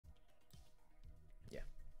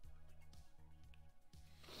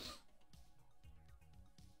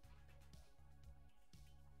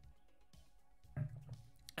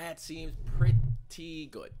That seems pretty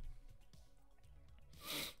good.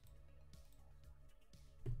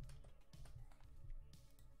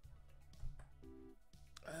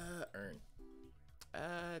 Earn.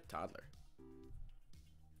 Toddler.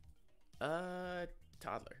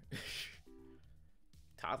 Toddler.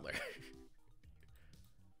 Toddler.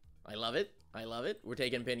 I love it. I love it. We're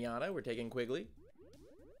taking Pinata. We're taking Quigley.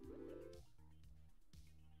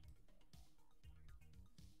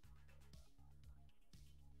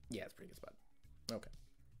 Yeah, it's a pretty good spot. Okay.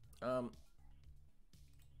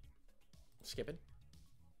 Skipping.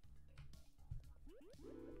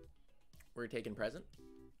 We're taking present.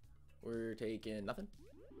 We're taking nothing.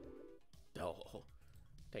 Oh,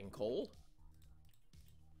 taking cold.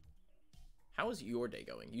 How is your day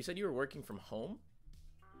going? You said you were working from home?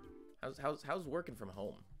 How's working from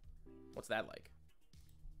home? What's that like?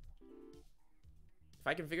 If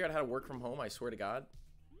I can figure out how to work from home, I swear to God,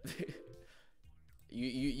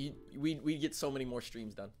 we get so many more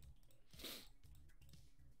streams done.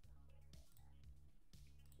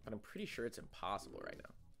 But I'm pretty sure it's impossible right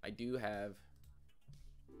now. I do have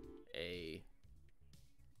a,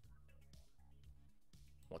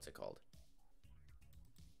 what's it called?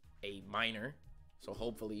 A miner. So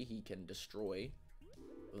hopefully he can destroy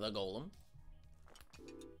the golem.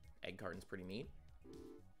 Egg carton's pretty neat.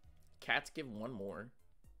 Cats give one more.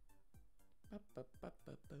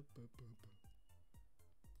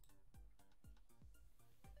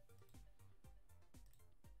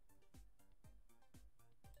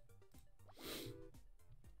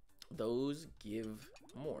 Those give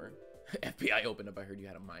more. FBI opened up. I heard you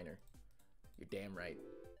had a miner. You're damn right.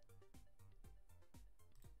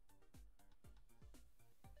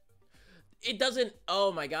 It doesn't.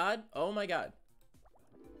 Oh my God. Oh my God.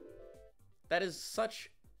 That is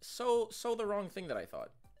so the wrong thing that I thought.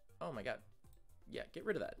 Oh my God. Yeah, get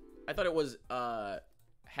rid of that. I thought it was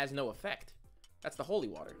has no effect. That's the holy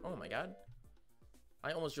water. Oh my God.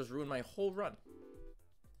 I almost just ruined my whole run.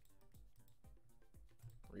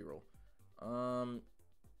 Reroll.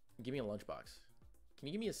 Give me a lunchbox. Can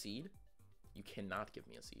you give me a seed? You cannot give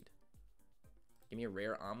me a seed. Give me a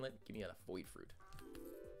rare omelet. Give me a void fruit.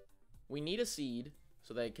 We need a seed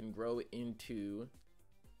so that it can grow into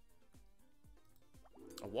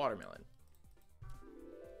a watermelon.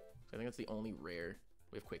 I think that's the only rare.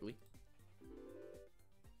 We have Quigley.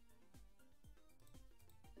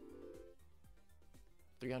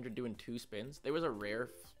 $300 doing 2 spins. There was a rare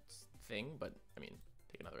thing, but I mean,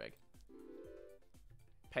 take another egg.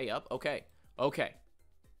 Pay up. Okay. Okay.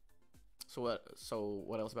 So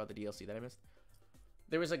what else about the DLC that I missed?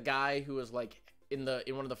 There was a guy who was like in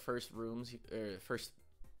one of the first rooms, first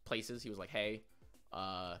places. He was like, "Hey,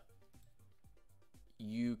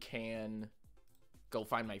 you can go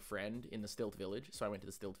find my friend in the Stilt Village." So I went to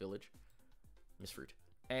the Stilt Village. Miss Fruit.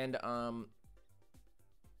 And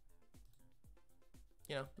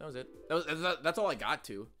you know, that was it. That's all I got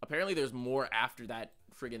to. Apparently there's more after that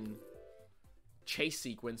friggin' chase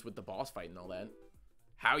sequence with the boss fight and all that.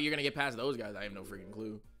 How you're gonna get past those guys, I have no freaking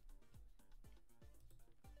clue.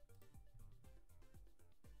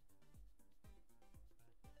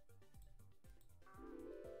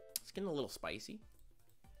 It's getting a little spicy.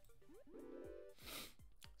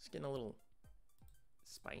 It's getting a little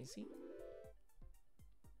spicy.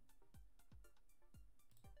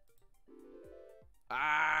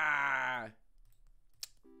 Ah!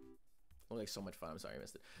 Looked like so much fun. I'm sorry I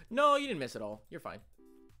missed it. No, you didn't miss it all. You're fine.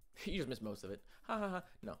 You just missed most of it. Ha ha ha.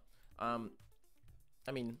 No.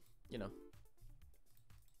 I mean, you know.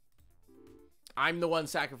 I'm the one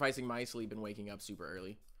sacrificing my sleep and waking up super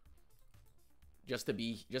early. Just to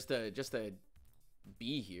be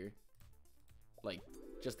here. Like,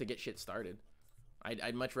 just to get shit started.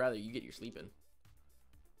 I'd much rather you get your sleep in.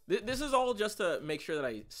 This is all just to make sure that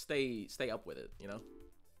I stay up with it, you know?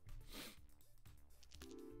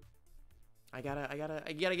 You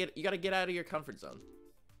gotta get out of your comfort zone.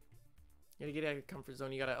 You gotta get out of your comfort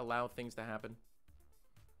zone. You gotta allow things to happen.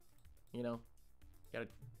 You know? You gotta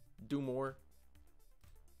do more.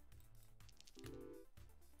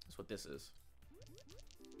 That's what this is.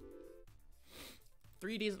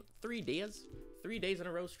 3 days in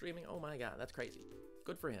a row streaming. Oh my God, that's crazy.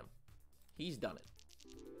 Good for him. He's done it.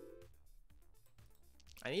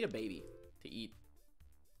 I need a baby to eat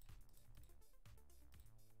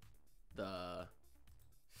I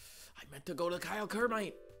meant to go to Kyle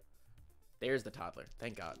Kermite. There's the toddler.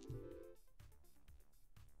 Thank God.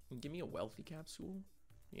 Give me a wealthy capsule.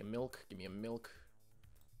 Give me a milk. Give me a milk.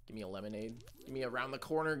 Give me a lemonade. Give me around the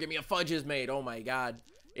corner. Give me a fudges made. Oh my God.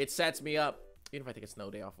 It sets me up. Even if I take a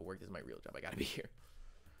snow day off of work, this is my real job. I gotta be here.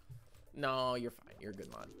 No, you're fine. You're a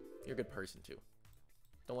good mod. You're a good person too.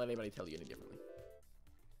 Don't let anybody tell you any differently.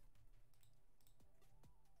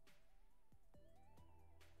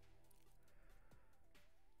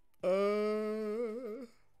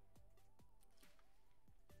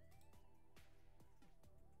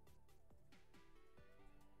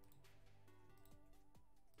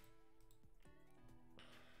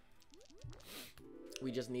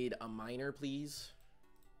 We just need a miner, please.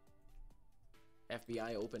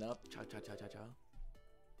 FBI, open up. Cha cha cha cha cha.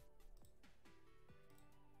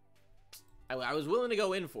 I was willing to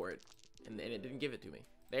go in for it, and it didn't give it to me.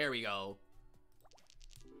 There we go.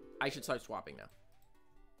 I should start swapping now.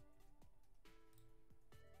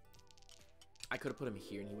 I could have put him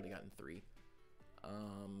here, and he would have gotten 3.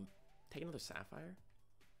 Take another sapphire.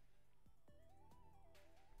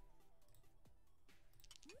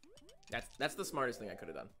 That's the smartest thing I could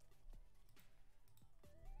have done.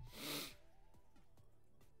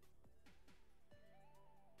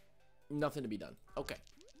 Nothing to be done. Okay.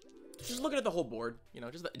 Just looking at the whole board, you know,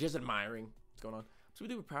 just admiring what's going on. I'm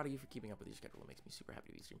super proud of you for keeping up with your schedule. It makes me super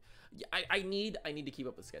happy to be streaming. Yeah, I need to keep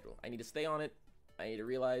up with the schedule. I need to stay on it. I need to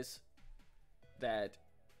realize that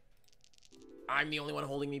I'm the only one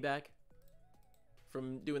holding me back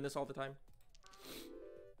from doing this all the time.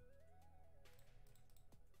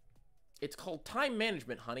 It's called time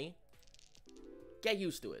management, honey. Get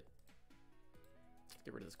used to it.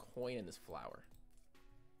 Get rid of this coin and this flower.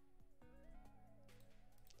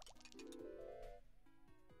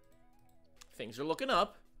 Things are looking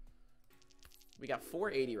up. We got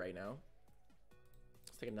 480 right now.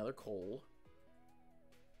 Let's take another coal.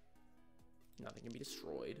 Nothing can be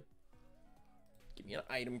destroyed. Give me an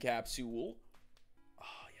item capsule.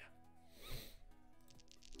 Oh,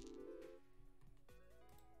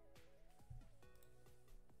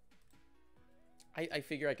 yeah. I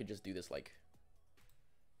figure I could just do this like...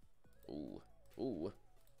 Ooh. Ooh.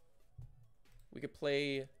 We could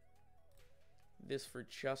play this for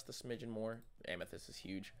just a smidgen more. Amethyst is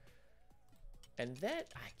huge. And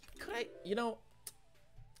that... you know...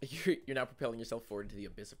 You're now propelling yourself forward into the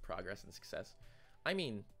abyss of progress and success. I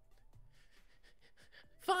mean...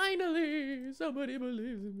 Finally! Somebody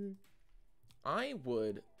believes in me. I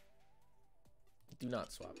would... Do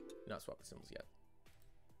not swap. Do not swap the symbols yet.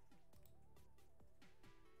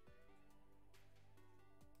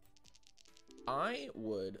 I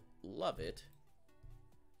would love it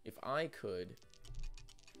if I could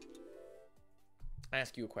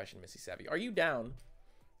ask you a question, Missy Savvy. Are you down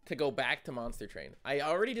to go back to Monster Train? I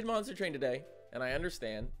already did Monster Train today, and I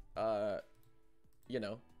understand. You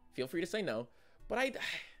know, feel free to say no, but I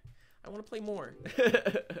want to play more.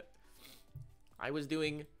 I was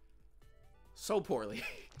doing so poorly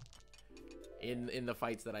in the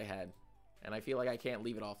fights that I had, and I feel like I can't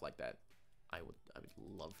leave it off like that. I would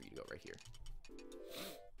love for you to go right here.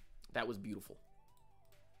 That was beautiful.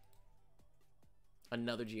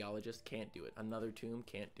 Another geologist can't do it. Another tomb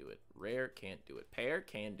can't do it. Rare can't do it. Pear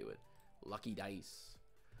can do it. Lucky dice.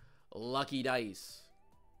 Lucky dice.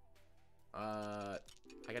 I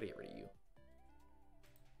gotta get rid of you.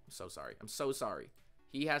 I'm so sorry. I'm so sorry.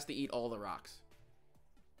 He has to eat all the rocks.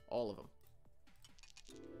 All of them.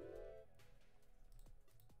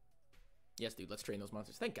 Yes, dude. Let's train those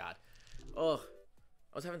monsters. Thank God. Ugh.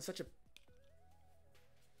 I was having such a...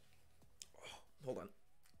 Oh, hold on.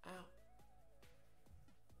 Ow.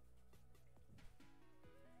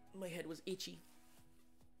 My head was itchy.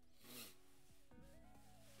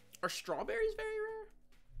 Are strawberries very rare?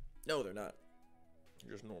 No, they're not.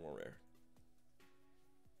 They're just normal rare.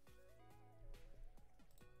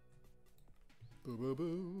 Boo boo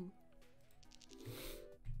boo.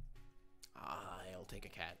 I'll take a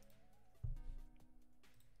cat.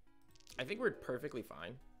 I think we're perfectly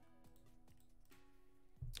fine.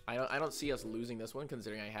 I don't see us losing this one,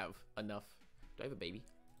 considering I have enough. Do I have a baby?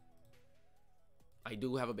 I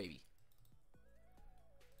do have a baby.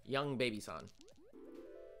 Young baby son.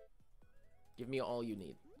 Give me all you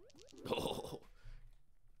need. Oh.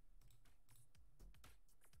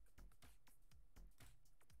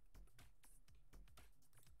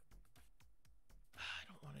 I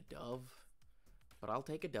don't want a dove, but I'll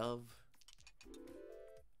take a dove.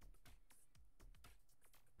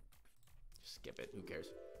 Skip it. Who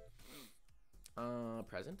cares?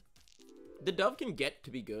 Present. The dove can get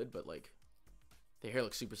to be good, but like, the hair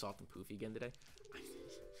looks super soft and poofy again today.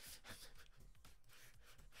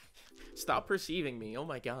 Stop perceiving me. Oh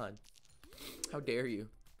my God. How dare you?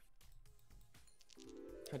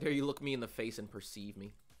 How dare you look me in the face and perceive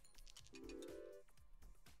me?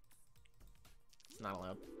 It's not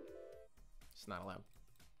allowed. It's not allowed.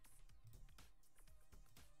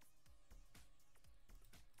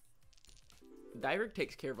 Direct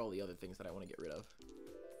takes care of all the other things that I want to get rid of.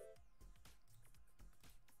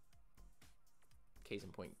 Case in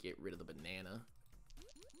point, get rid of the banana.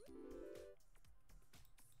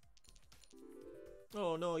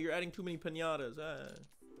 Oh no, you're adding too many pinatas. Ah.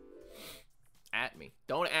 At me.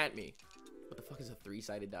 Don't at me. What the fuck is a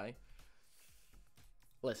 3-sided die?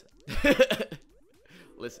 Listen.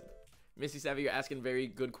 Listen. Missy Savvy, you're asking very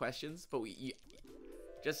good questions, but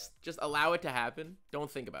just allow it to happen. Don't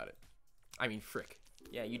think about it. I mean frick.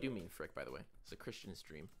 Yeah, you do mean frick, by the way. It's a Christian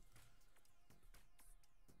stream.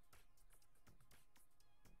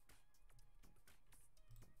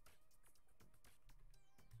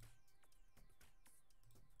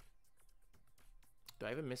 Do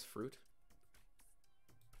I even miss fruit?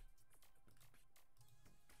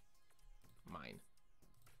 Mine.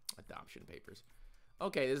 Adoption papers.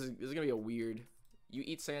 Okay, this is gonna be a weird. You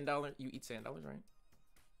eat sand dollar. You eat sand dollars, right?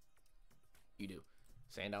 You do.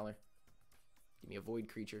 Sand dollar. Give me a void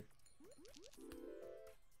creature.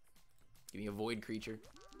 Give me a void creature.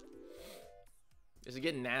 This is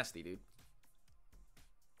getting nasty, dude.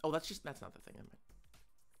 Oh, that's not the thing I meant.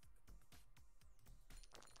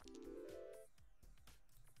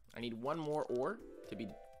 I need one more ore to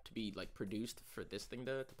be like produced for this thing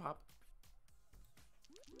to pop.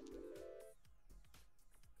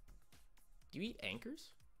 Do you eat anchors?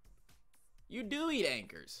 You do eat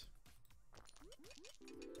anchors.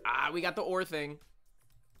 Ah, we got the ore thing.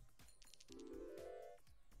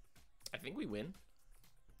 I think we win.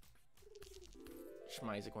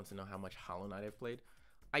 Schmeisek wants to know how much Hollow Knight I've played.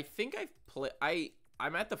 I think I've played.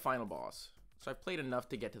 I'm at the final boss, so I've played enough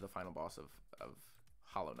to get to the final boss of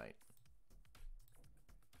Hollow Knight.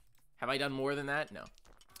 Have I done more than that? No.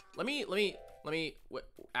 Let me.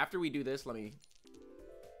 After we do this, let me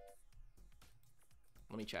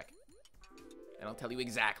check, and I'll tell you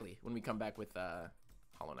exactly when we come back with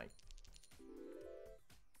Hollow Knight.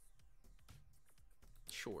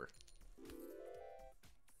 Sure.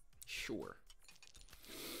 Sure.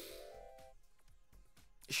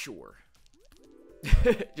 Sure.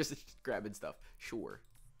 Just grabbing stuff. Sure.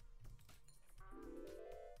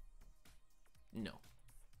 No.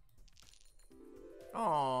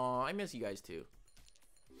 Aw, I miss you guys too.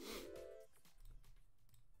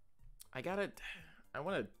 I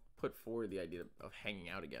want to put forward the idea of hanging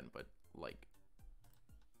out again, but like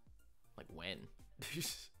when?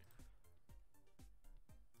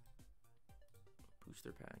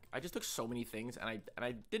 Booster pack. I just took so many things, and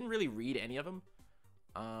I didn't really read any of them.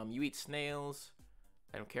 You eat snails.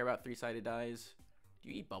 I don't care about 3-sided dies. Do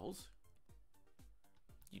you eat bubbles?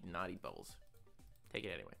 You do not eat bubbles. Take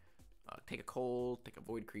it anyway. Take a coal. Take a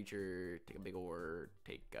void creature. Take a big ore.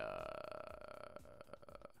 Take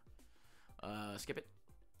skip it.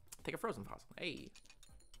 Take a frozen fossil. Hey.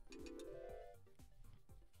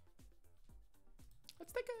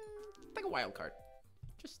 Let's take a wild card.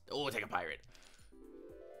 Take a pirate.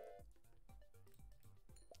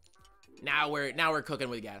 Now we're cooking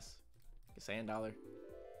with gas. A sand dollar.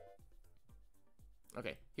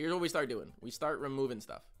 Okay, here's what we start doing. We start removing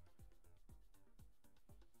stuff.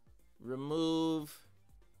 Remove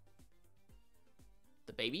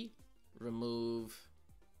the baby. Remove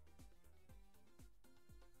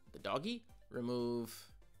the doggy. Remove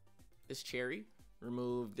this cherry.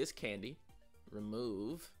 Remove this candy.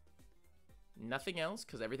 Remove nothing else,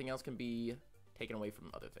 because everything else can be taken away from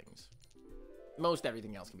other things. Most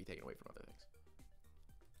everything else can be taken away from other things.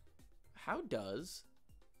 How does...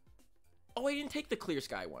 Oh, I didn't take the clear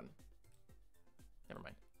sky one. Never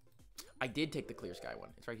mind. I did take the clear sky one.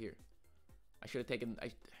 It's right here. I should have taken...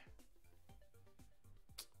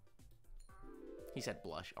 He said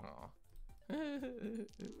blush. Aw.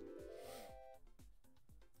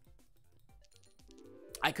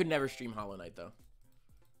 I could never stream Hollow Knight, though.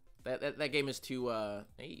 That game is too,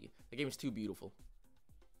 hey, that game is too beautiful.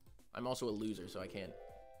 I'm also a loser, so I can't...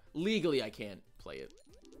 Legally, I can't play it.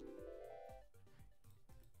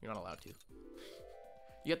 You're not allowed to.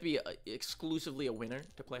 You have to be exclusively a winner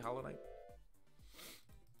to play Hollow Knight.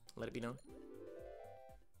 Let it be known.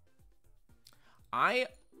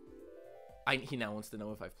 He now wants to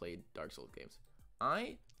know if I've played Dark Souls games.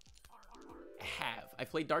 I have. I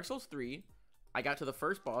played Dark Souls 3. I got to the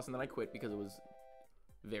first boss, and then I quit because it was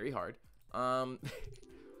very hard. And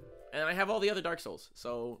I have all the other Dark Souls.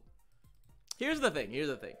 So, here's the thing. Here's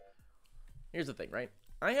the thing, right?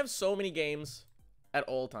 I have so many games at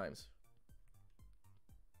all times.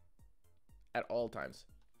 At all times.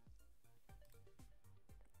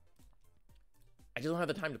 I just don't have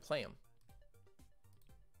the time to play them.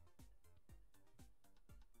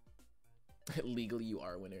 Legally, you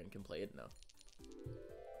are a winner and can play it? No.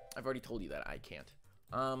 I've already told you that I can't.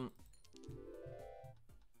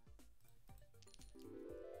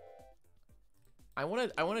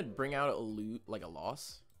 I want to bring out a loot, like a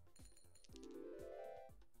loss.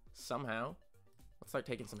 Somehow. Let's start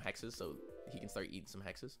taking some hexes so he can start eating some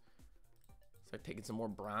hexes. Start taking some more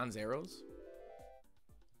bronze arrows.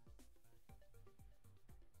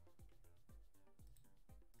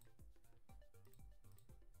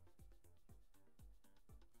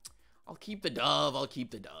 I'll keep the dove. I'll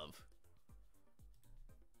keep the dove.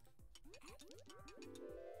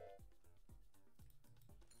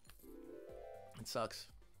 It sucks.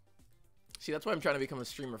 See, that's why I'm trying to become a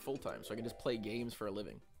streamer full-time, so I can just play games for a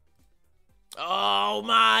living. Oh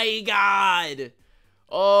my god!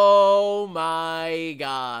 Oh my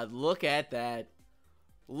god. Look at that.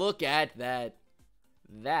 Look at that.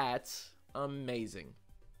 That's amazing.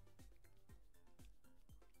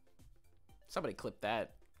 Somebody clip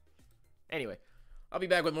that. Anyway, I'll be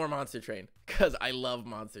back with more Monster Train, because I love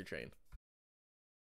Monster Train.